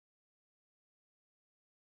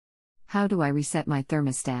How do I reset my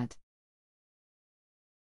thermostat?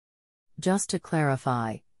 Just to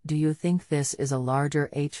clarify, do you think this is a larger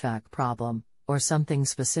HVAC problem, or something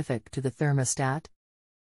specific to the thermostat?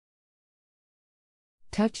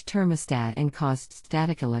 Touch thermostat and caused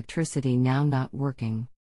static electricity now not working.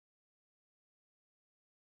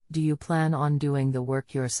 Do you plan on doing the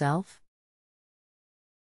work yourself?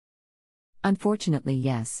 Unfortunately,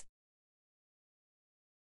 yes.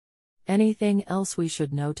 Anything else we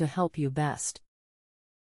should know to help you best?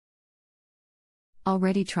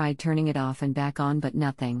 Already tried turning it off and back on, but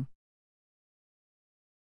nothing.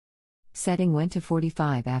 Setting went to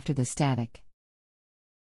 45 after the static.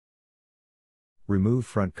 Remove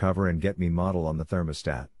front cover and get me model on the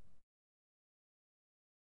thermostat.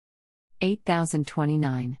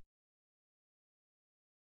 8029.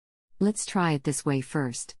 Let's try it this way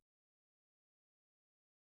first.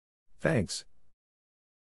 Thanks.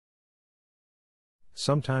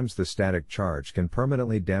 Sometimes the static charge can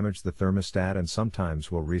permanently damage the thermostat and sometimes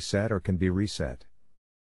will reset or can be reset.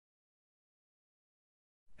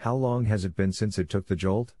 How long has it been since it took the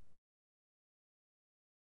jolt?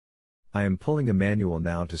 I am pulling a manual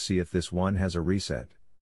now to see if this one has a reset.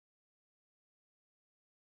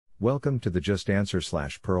 Welcome to the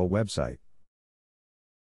JustAnswer/Pearl website.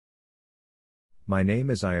 My name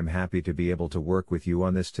is I am happy to be able to work with you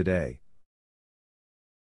on this today.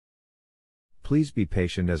 Please be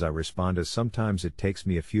patient as I respond, as sometimes it takes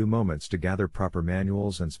me a few moments to gather proper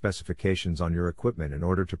manuals and specifications on your equipment in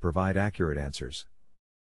order to provide accurate answers.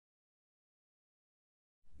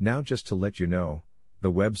 Now, just to let you know,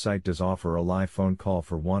 the website does offer a live phone call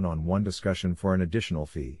for one-on-one discussion for an additional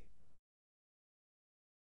fee.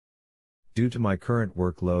 Due to my current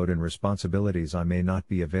workload and responsibilities, I may not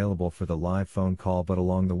be available for the live phone call, but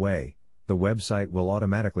along the way, the website will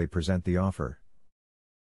automatically present the offer.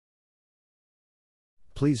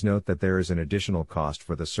 Please note that there is an additional cost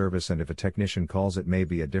for the service, and if a technician calls, it may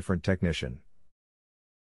be a different technician.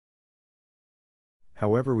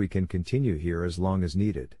 However, we can continue here as long as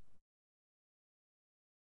needed.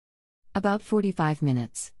 About 45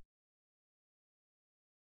 minutes.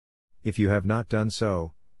 If you have not done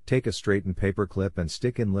so, take a straightened paper clip and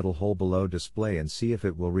stick in little hole below display and see if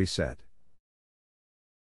it will reset.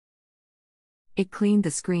 It cleaned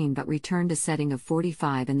the screen but returned a setting of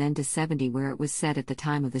 45 and then to 70 where it was set at the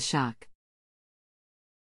time of the shock.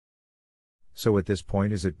 So at this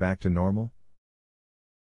point, is it back to normal?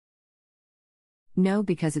 No,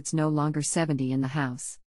 because it's no longer 70 in the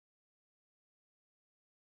house.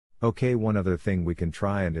 Okay, one other thing we can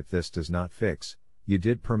try, and if this does not fix, you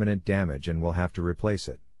did permanent damage and will have to replace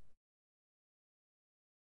it.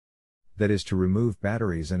 That is to remove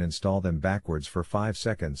batteries and install them backwards for 5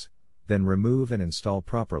 seconds, then remove and install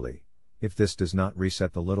properly. If this does not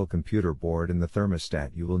reset the little computer board in the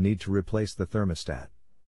thermostat, you will need to replace the thermostat.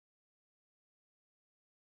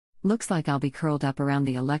 Looks like I'll be curled up around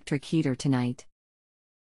the electric heater tonight.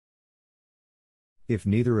 If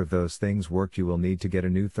neither of those things work, you will need to get a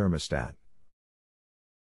new thermostat.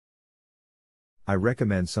 I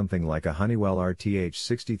recommend something like a Honeywell RTH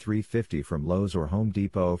 6350 from Lowe's or Home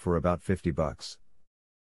Depot for about $50.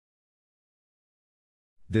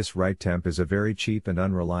 This right temp is a very cheap and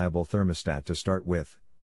unreliable thermostat to start with.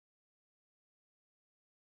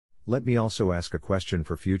 Let me also ask a question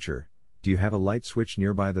for future. Do you have a light switch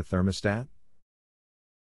nearby the thermostat?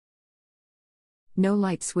 No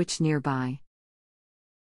light switch nearby.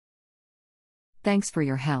 Thanks for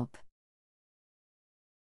your help.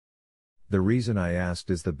 The reason I asked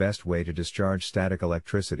is the best way to discharge static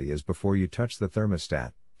electricity is before you touch the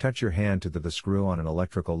thermostat, touch your hand to the screw on an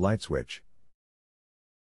electrical light switch.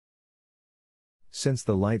 Since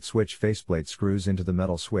the light switch faceplate screws into the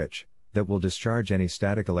metal switch, that will discharge any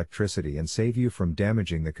static electricity and save you from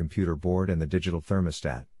damaging the computer board and the digital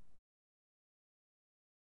thermostat.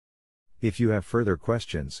 If you have further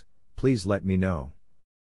questions, please let me know.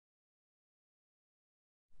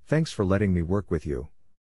 Thanks for letting me work with you.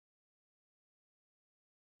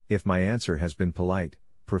 If my answer has been polite,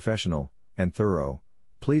 professional, and thorough,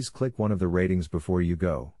 please click one of the ratings before you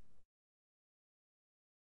go.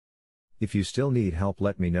 If you still need help,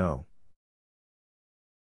 let me know.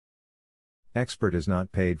 Expert is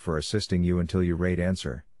not paid for assisting you until you rate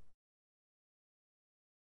answer.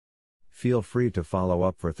 Feel free to follow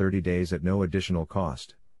up for 30 days at no additional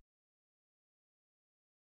cost.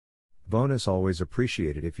 Bonus always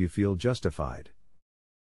appreciated if you feel justified.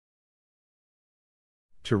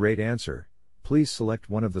 To rate answer, please select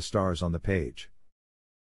one of the stars on the page.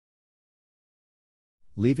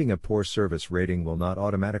 Leaving a poor service rating will not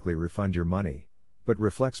automatically refund your money, but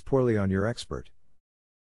reflects poorly on your expert.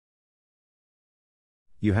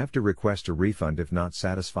 You have to request a refund if not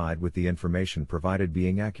satisfied with the information provided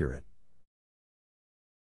being accurate.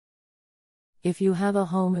 If you have a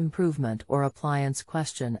home improvement or appliance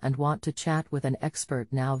question and want to chat with an expert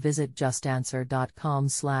now, visit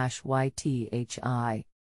justanswer.com/YTHI.